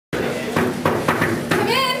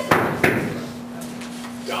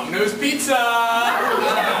Domino's pizza!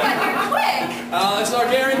 You're quick! That's our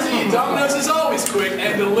guarantee. Domino's is always quick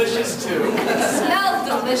and delicious too. It smells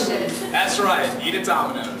delicious. That's right. Eat at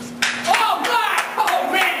Domino's. Oh, God!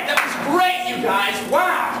 Oh, man! That was great, you guys!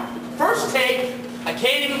 Wow! First take, I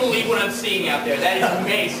can't even believe what I'm seeing out there. That is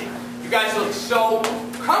amazing. You guys look so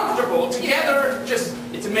comfortable together. Just,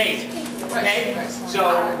 it's amazing. Okay?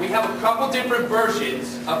 So, we have a couple different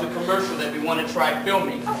versions of the commercial that we want to try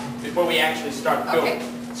filming before we actually start filming. Okay.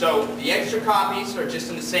 So, the extra copies are just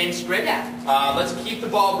in the same script. Yeah. Let's keep the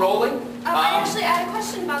ball rolling. I had a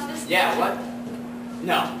question about this. Yeah, what?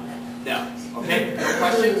 No. No. Okay? No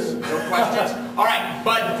questions? No questions? Alright,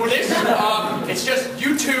 but for this, it's just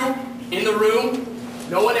you two in the room.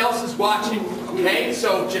 No one else is watching. Okay?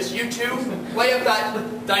 So just you two play up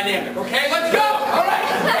that dynamic. Okay? Let's go! Alright!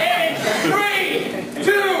 And 3,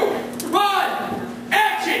 2, 1,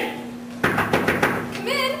 action! Come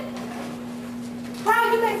in.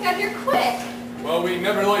 Wow, you guys got here quick. Well, we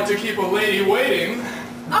never like to keep a lady waiting.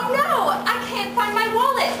 Oh no, I can't find my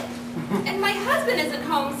wallet. And my husband isn't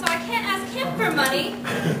home, so I can't ask him for money.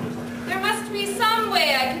 There must be some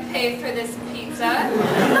way I can pay for this pizza.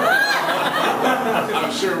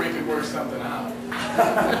 I'm sure we could work something out.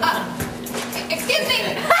 Excuse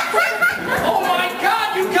me. Oh my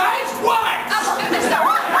God, you guys, what?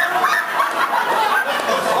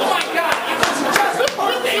 Oh my God, it was just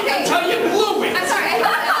perfect until you blew it. I'm sorry,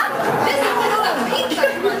 this is a pizza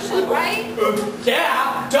commercial, right?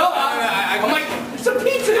 Yeah, duh. I'm like, there's a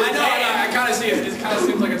pizza in there. I kind of see it. It kind of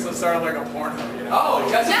seems like it's the start of like a porn hub, you know? Oh,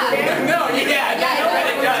 it doesn't? Yeah. No, yeah, it does.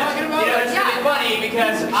 You know, it's really funny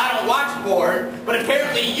because I don't watch porn, but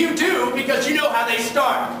apparently you do because you know how they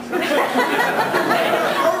start. Perfect,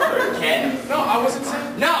 Ken. No, I wasn't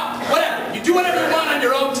saying. No, whatever. You do whatever you want on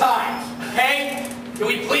your own time, okay? Can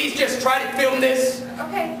we please just try to film this?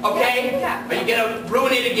 Okay. Okay? Yeah. Are you gonna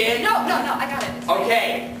ruin it again? No, I got it. It's fine.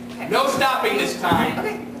 Okay. Okay. No stopping this time.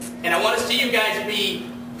 Okay. And I want to see you guys be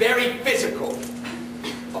very physical.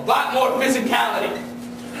 A lot more physicality.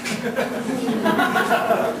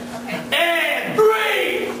 Okay. And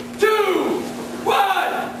 3, 2, 1,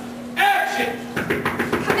 action!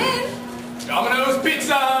 Come in. Domino's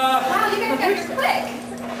pizza! Wow, you guys got here quick.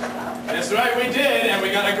 That's right, we did, and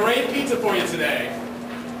we got a great pizza for you today.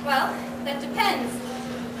 Well, that depends.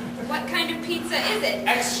 What kind of pizza is it?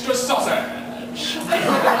 Extra sausage.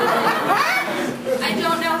 I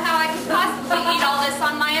don't know how I could possibly eat all this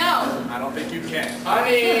on my own. I don't think you can.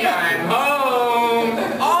 Honey, I'm home.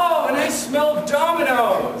 Oh, and I smell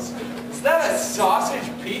Domino's. Is that a sausage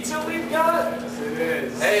pizza we've got? Yes, it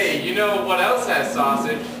is. Hey, you know what else has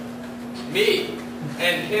sausage? Me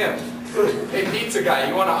and him. Hey, pizza guy,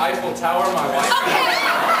 you want to Eiffel Tower my wife?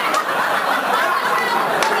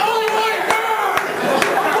 Oh my God!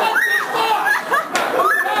 What the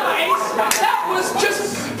fuck? Guys, that was just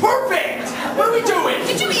perfect! What are we doing?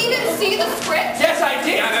 Did you even see the script? Yes, I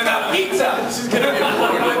did. It's about pizza. This is gonna be a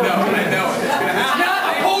porn. I know it. It's gonna happen. Not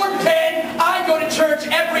a porn, Ken. I go to church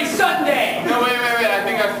every Sunday. No, wait. I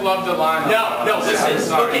think I flubbed the line. No, listen.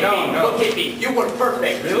 Sorry. Look at me. You were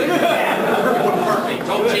perfect. Really? Yeah, you were perfect.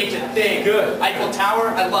 Don't change a thing. Good. Eiffel Tower,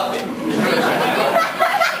 I love it.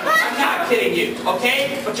 I'm not kidding you,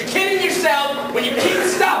 okay? But you're kidding yourself when you keep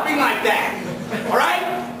stopping like that. All right?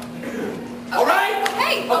 All right?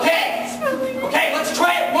 Okay, let's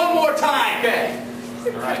try it one more time. Okay.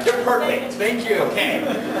 All right, you're perfect. Thank you. Okay.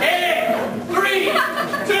 And 3,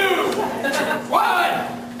 2, 1,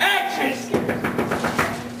 action!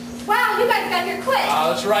 Wow, you guys got here quick.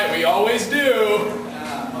 That's right, we always do.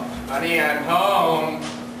 Honey, I'm home.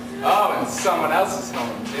 Oh, and someone else is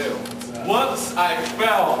home too. Whoops, I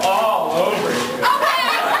fell all over you.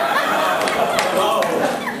 Oh,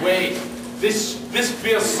 wait. This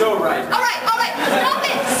feels so right. All right. Stop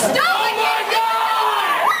it. Oh my God!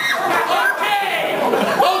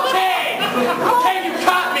 Okay, you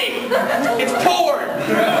caught me. It's porn.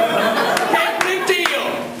 Okay, big deal.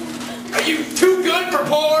 Are you too good for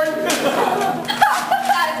porn?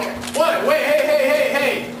 Out of here. What? Wait,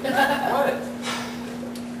 hey. What?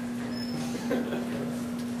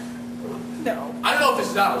 No. I don't know if this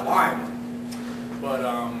is out of line, but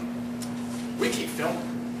we keep filming.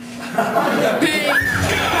 Big